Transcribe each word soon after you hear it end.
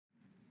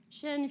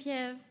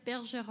Geneviève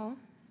Bergeron,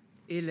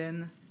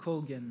 Hélène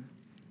Colgan,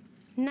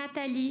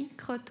 Nathalie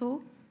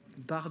Croteau,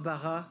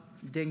 Barbara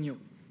Daigneault,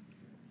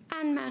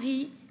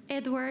 Anne-Marie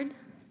Edward,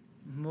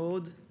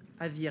 Maude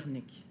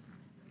Aviernik,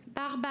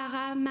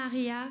 Barbara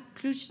Maria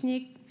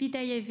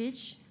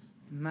Kluchnik-Vidayevich,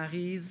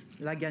 Maryse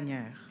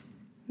Lagagnère,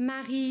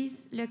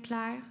 Maryse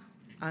Leclerc,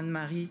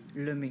 Anne-Marie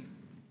Lemay,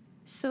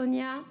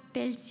 Sonia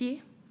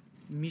Pelletier,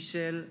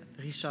 Michel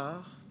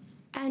Richard,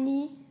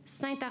 Annie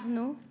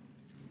Saint-Arnaud,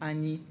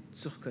 Annie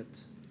Turcotte.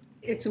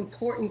 It's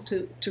important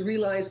to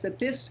realize that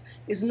this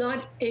is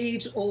not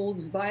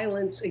age-old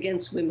violence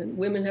against women.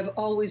 Women have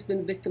always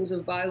been victims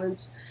of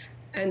violence,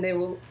 and they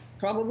will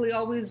probably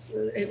always,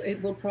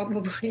 it will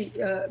probably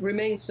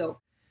remain so.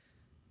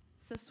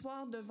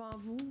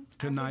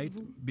 Tonight,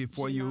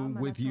 before you,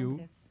 with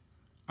you,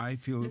 I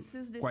feel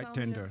quite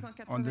tender.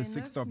 On the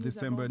 6th of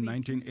December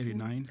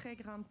 1989,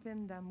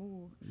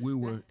 we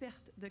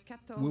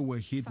were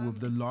hit with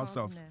the loss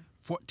of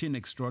 14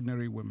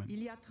 extraordinary women.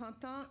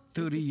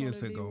 30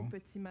 years ago,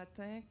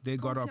 they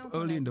got up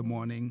early in the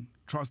morning,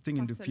 trusting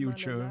in the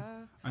future,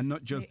 and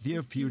not just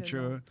their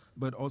future,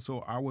 but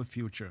also our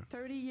future.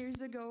 30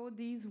 years ago,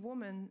 these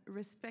women's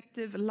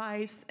respective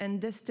lives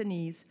and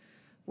destinies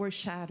were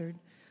shattered,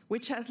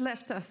 which has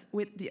left us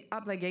with the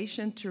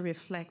obligation to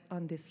reflect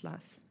on this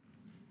loss.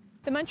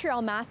 The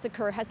Montreal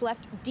massacre has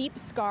left deep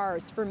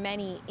scars for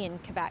many in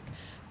Quebec.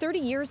 30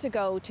 years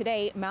ago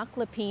today, Marc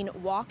Lépine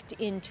walked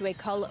into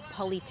École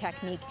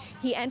Polytechnique.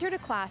 He entered a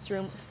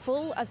classroom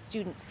full of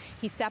students.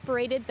 He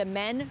separated the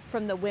men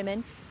from the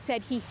women,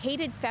 said he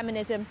hated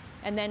feminism,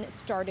 and then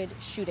started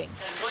shooting.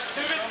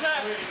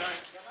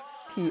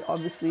 He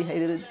obviously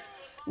hated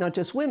not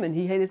just women,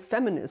 he hated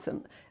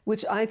feminism,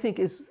 which I think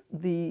is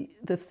the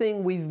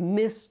thing we've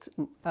missed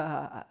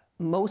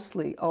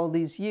mostly all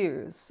these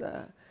years.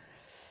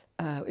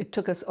 It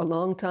took us a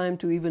long time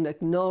to even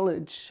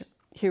acknowledge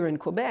here in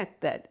Quebec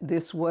that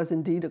this was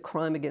indeed a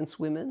crime against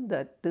women,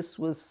 that this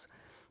was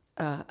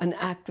an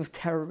act of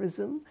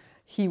terrorism.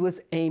 He was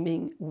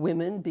aiming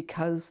women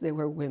because they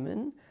were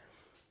women,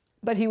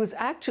 but he was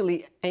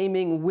actually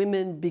aiming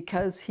women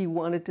because he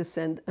wanted to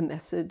send a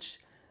message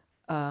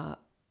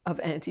of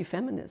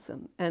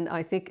anti-feminism. And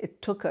I think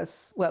it took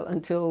us, well,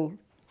 until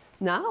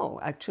now,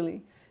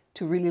 actually,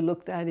 to really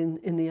look that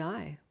in the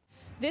eye.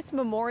 This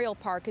memorial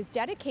park is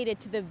dedicated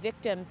to the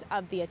victims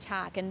of the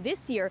attack, and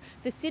this year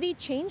the city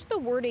changed the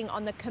wording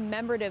on the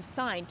commemorative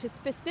sign to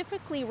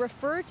specifically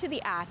refer to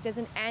the act as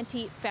an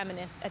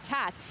anti-feminist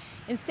attack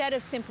instead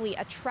of simply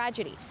a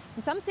tragedy.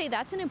 And some say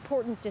that's an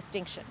important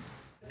distinction.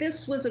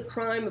 This was a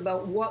crime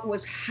about what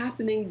was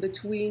happening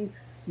between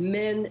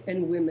men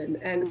and women,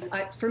 and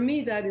for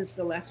me that is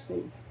the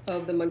lesson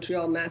of the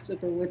Montreal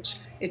massacre, which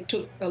it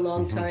took a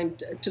long time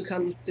to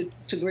come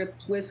to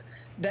grips with,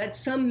 that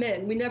some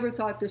men, we never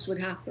thought this would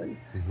happen,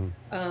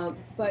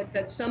 but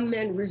that some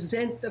men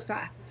resent the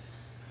fact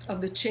of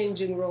the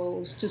changing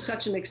roles to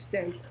such an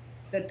extent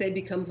that they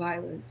become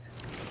violent.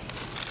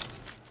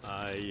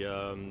 I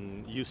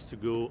used to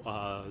go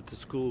to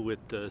school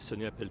with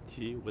Sonia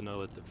Pelletier when I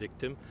was a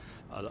victim,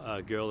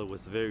 a girl who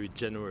was very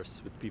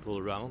generous with people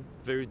around,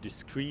 very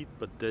discreet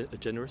but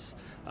generous.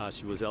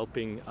 She was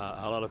helping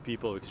a lot of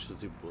people because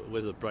she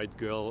was a bright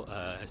girl,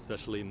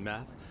 especially in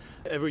math.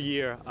 Every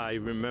year I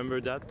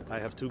remember that. I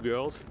have two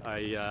girls.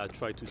 I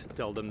try to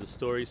tell them the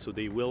story so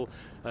they will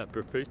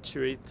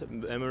perpetuate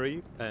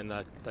memory, and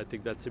I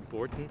think that's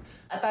important.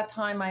 At that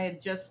time, I had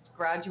just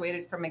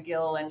graduated from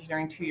McGill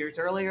Engineering 2 years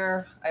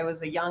earlier. I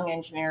was a young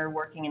engineer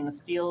working in the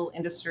steel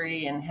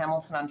industry in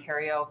Hamilton,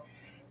 Ontario,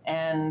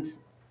 and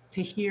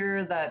to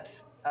hear that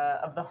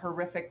of the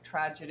horrific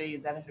tragedy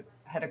that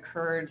had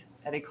occurred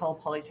at École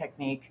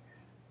Polytechnique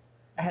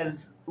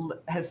has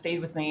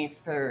stayed with me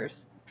for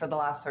the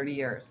last 30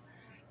 years.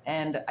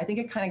 And I think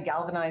it kind of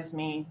galvanized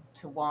me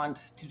to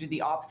want to do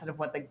the opposite of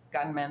what the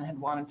gunman had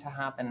wanted to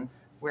happen,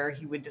 where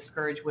he would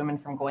discourage women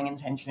from going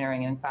into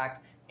engineering and, in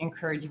fact,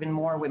 encourage even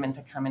more women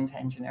to come into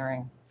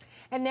engineering.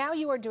 And now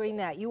you are doing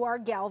that. You are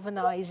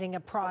galvanizing a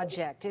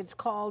project. It's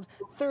called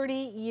 30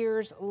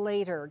 Years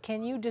Later.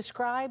 Can you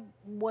describe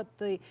what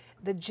the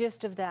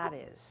gist of that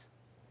is?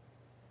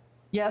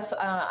 Yes,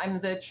 I'm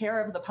the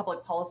chair of the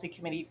Public Policy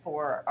Committee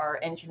for our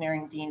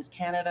Engineering Deans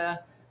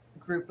Canada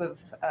group of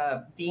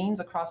deans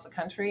across the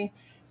country.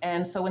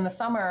 And so in the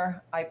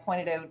summer, I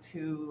pointed out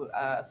to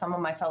some of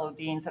my fellow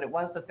deans that it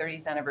was the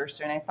 30th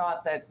anniversary, and I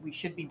thought that we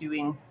should be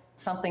doing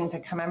something to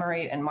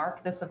commemorate and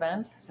mark this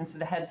event since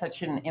it had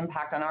such an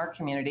impact on our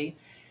community.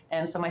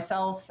 And so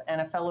myself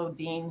and a fellow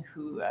dean,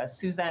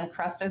 Suzanne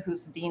Cresta,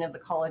 who's the Dean of the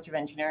College of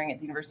Engineering at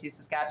the University of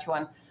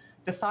Saskatchewan,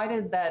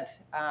 decided that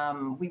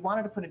we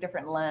wanted to put a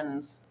different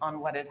lens on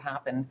what had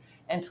happened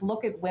and to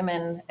look at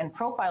women and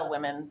profile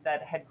women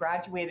that had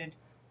graduated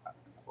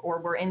or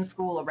were in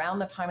school around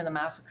the time of the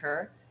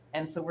massacre,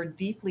 and so were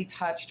deeply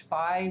touched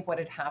by what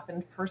had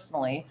happened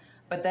personally,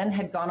 but then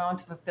had gone on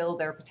to fulfill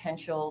their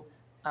potential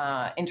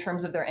in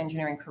terms of their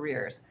engineering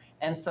careers.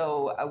 And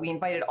so we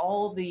invited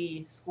all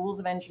the schools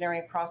of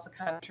engineering across the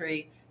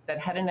country that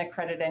had an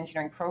accredited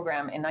engineering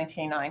program in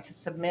 1989 to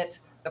submit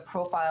the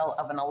profile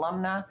of an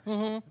alumna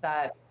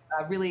that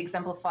really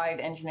exemplified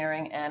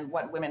engineering and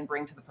what women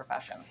bring to the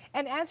profession.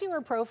 And as you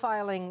were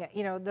profiling,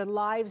 you know, the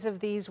lives of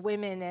these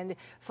women and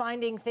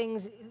finding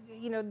things,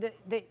 you know,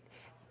 that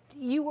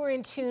you were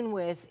in tune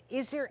with,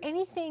 is there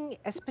anything,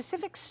 a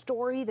specific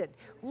story that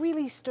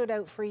really stood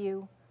out for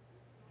you?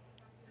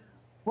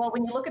 Well,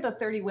 when you look at the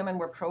 30 women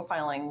we're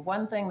profiling,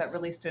 one thing that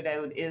really stood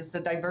out is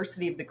the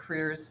diversity of the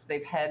careers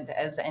they've had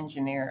as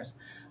engineers.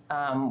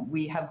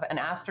 We have an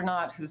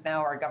astronaut who's now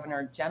our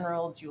Governor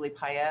General, Julie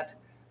Payette.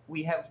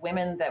 We have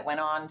women that went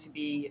on to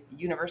be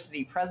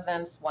university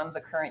presidents. One's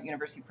a current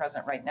university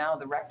president right now,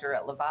 the rector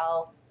at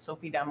Laval,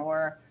 Sophie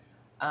Damour.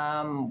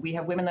 We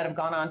have women that have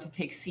gone on to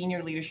take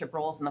senior leadership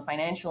roles in the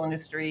financial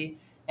industry.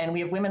 And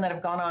we have women that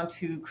have gone on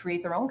to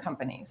create their own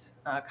companies.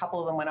 A couple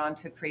of them went on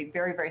to create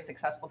very, very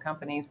successful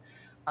companies.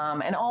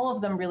 And all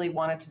of them really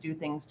wanted to do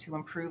things to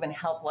improve and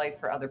help life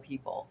for other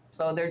people.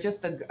 So they're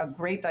just a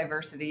great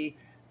diversity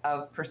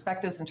of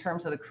perspectives in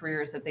terms of the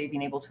careers that they've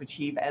been able to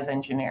achieve as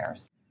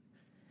engineers.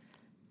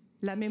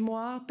 La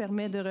mémoire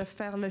permet de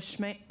refaire le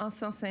chemin en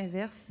sens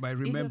inverse. By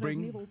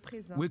remembering,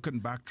 we can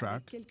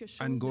backtrack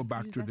and go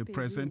back to the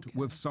present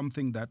with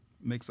something that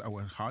makes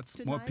our hearts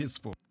more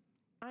peaceful.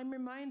 I'm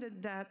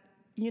reminded that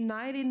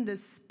uniting the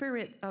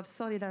spirit of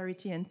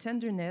solidarity and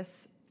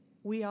tenderness,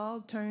 we all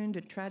turn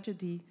the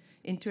tragedy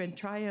into a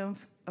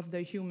triumph of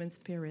the human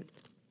spirit.